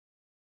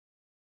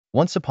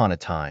Once upon a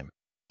time,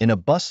 in a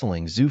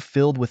bustling zoo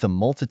filled with a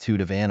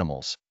multitude of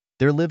animals,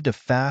 there lived a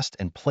fast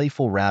and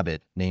playful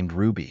rabbit named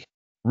Ruby.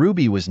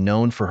 Ruby was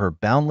known for her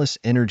boundless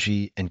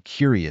energy and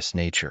curious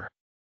nature.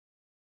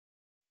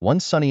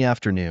 One sunny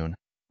afternoon,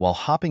 while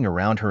hopping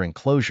around her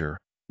enclosure,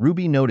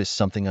 Ruby noticed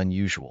something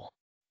unusual.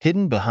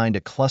 Hidden behind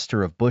a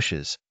cluster of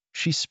bushes,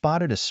 she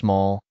spotted a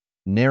small,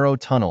 narrow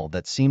tunnel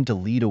that seemed to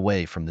lead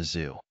away from the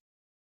zoo.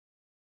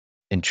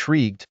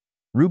 Intrigued,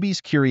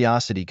 Ruby's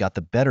curiosity got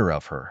the better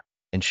of her,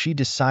 and she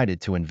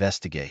decided to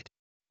investigate.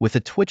 With a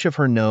twitch of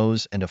her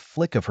nose and a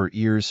flick of her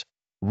ears,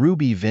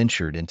 Ruby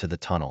ventured into the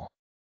tunnel.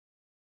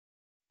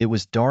 It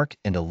was dark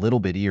and a little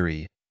bit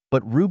eerie,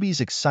 but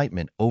Ruby's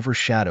excitement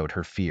overshadowed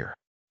her fear.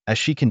 As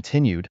she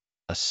continued,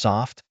 a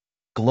soft,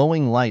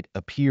 glowing light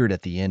appeared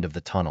at the end of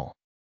the tunnel.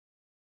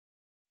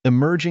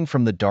 Emerging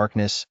from the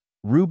darkness,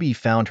 Ruby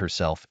found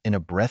herself in a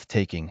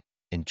breathtaking,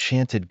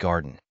 enchanted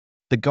garden.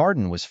 The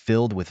garden was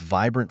filled with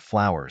vibrant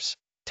flowers,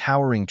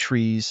 towering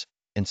trees,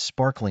 and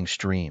sparkling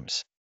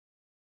streams.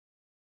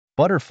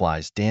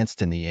 Butterflies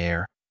danced in the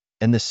air,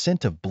 and the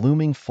scent of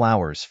blooming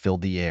flowers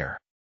filled the air.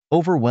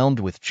 Overwhelmed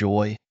with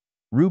joy,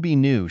 Ruby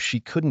knew she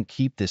couldn't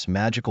keep this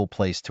magical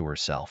place to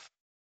herself.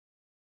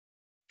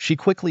 She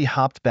quickly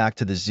hopped back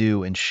to the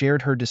zoo and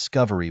shared her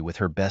discovery with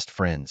her best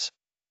friends: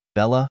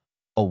 Bella,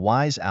 a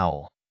wise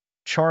owl;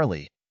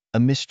 Charlie, a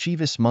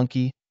mischievous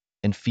monkey;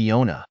 and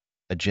Fiona,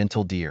 a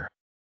gentle deer.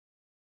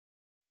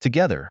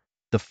 Together,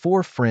 the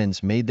four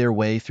friends made their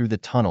way through the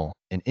tunnel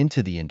and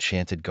into the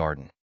enchanted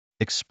garden.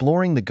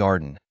 Exploring the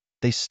garden,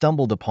 they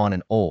stumbled upon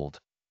an old,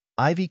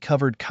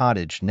 ivy-covered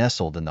cottage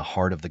nestled in the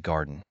heart of the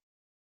garden.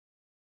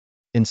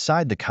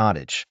 Inside the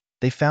cottage,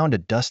 they found a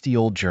dusty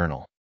old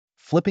journal.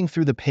 Flipping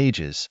through the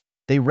pages,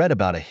 they read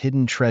about a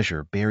hidden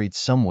treasure buried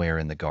somewhere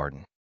in the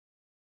garden.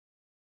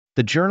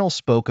 The journal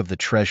spoke of the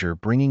treasure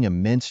bringing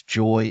immense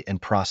joy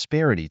and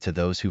prosperity to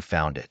those who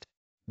found it.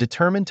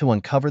 Determined to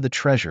uncover the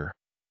treasure,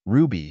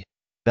 Ruby,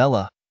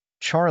 Bella,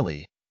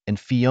 Charlie, and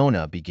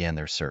Fiona began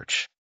their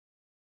search.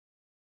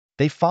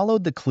 They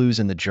followed the clues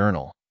in the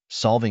journal,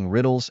 solving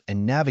riddles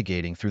and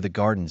navigating through the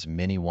garden's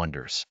many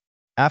wonders.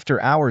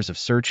 After hours of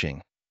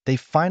searching, they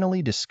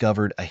finally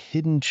discovered a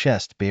hidden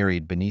chest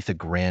buried beneath a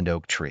grand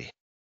oak tree.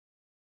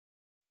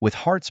 With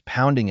hearts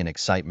pounding in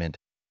excitement,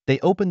 they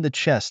opened the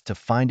chest to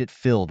find it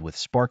filled with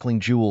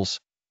sparkling jewels,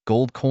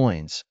 gold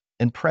coins,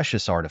 and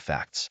precious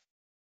artifacts.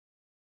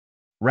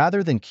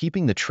 Rather than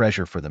keeping the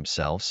treasure for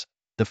themselves,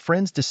 the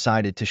friends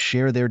decided to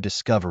share their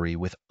discovery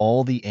with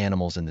all the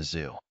animals in the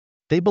zoo.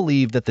 They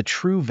believed that the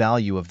true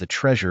value of the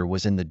treasure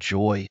was in the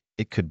joy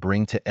it could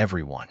bring to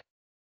everyone.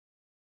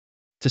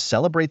 To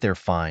celebrate their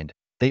find,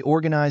 they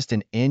organized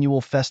an annual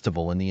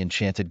festival in the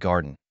Enchanted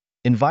Garden,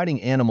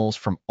 inviting animals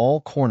from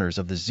all corners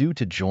of the zoo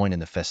to join in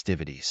the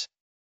festivities.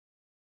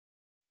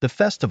 The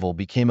festival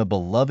became a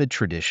beloved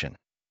tradition,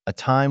 a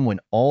time when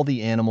all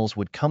the animals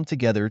would come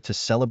together to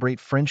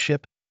celebrate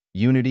friendship,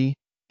 unity,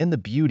 and the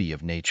beauty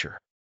of nature.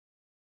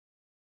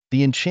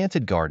 The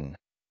Enchanted Garden,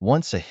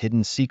 once a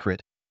hidden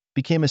secret,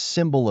 became a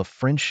symbol of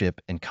friendship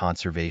and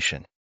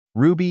conservation.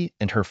 Ruby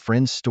and her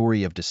friend's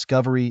story of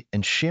discovery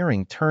and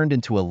sharing turned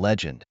into a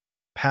legend,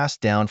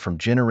 passed down from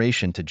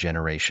generation to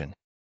generation.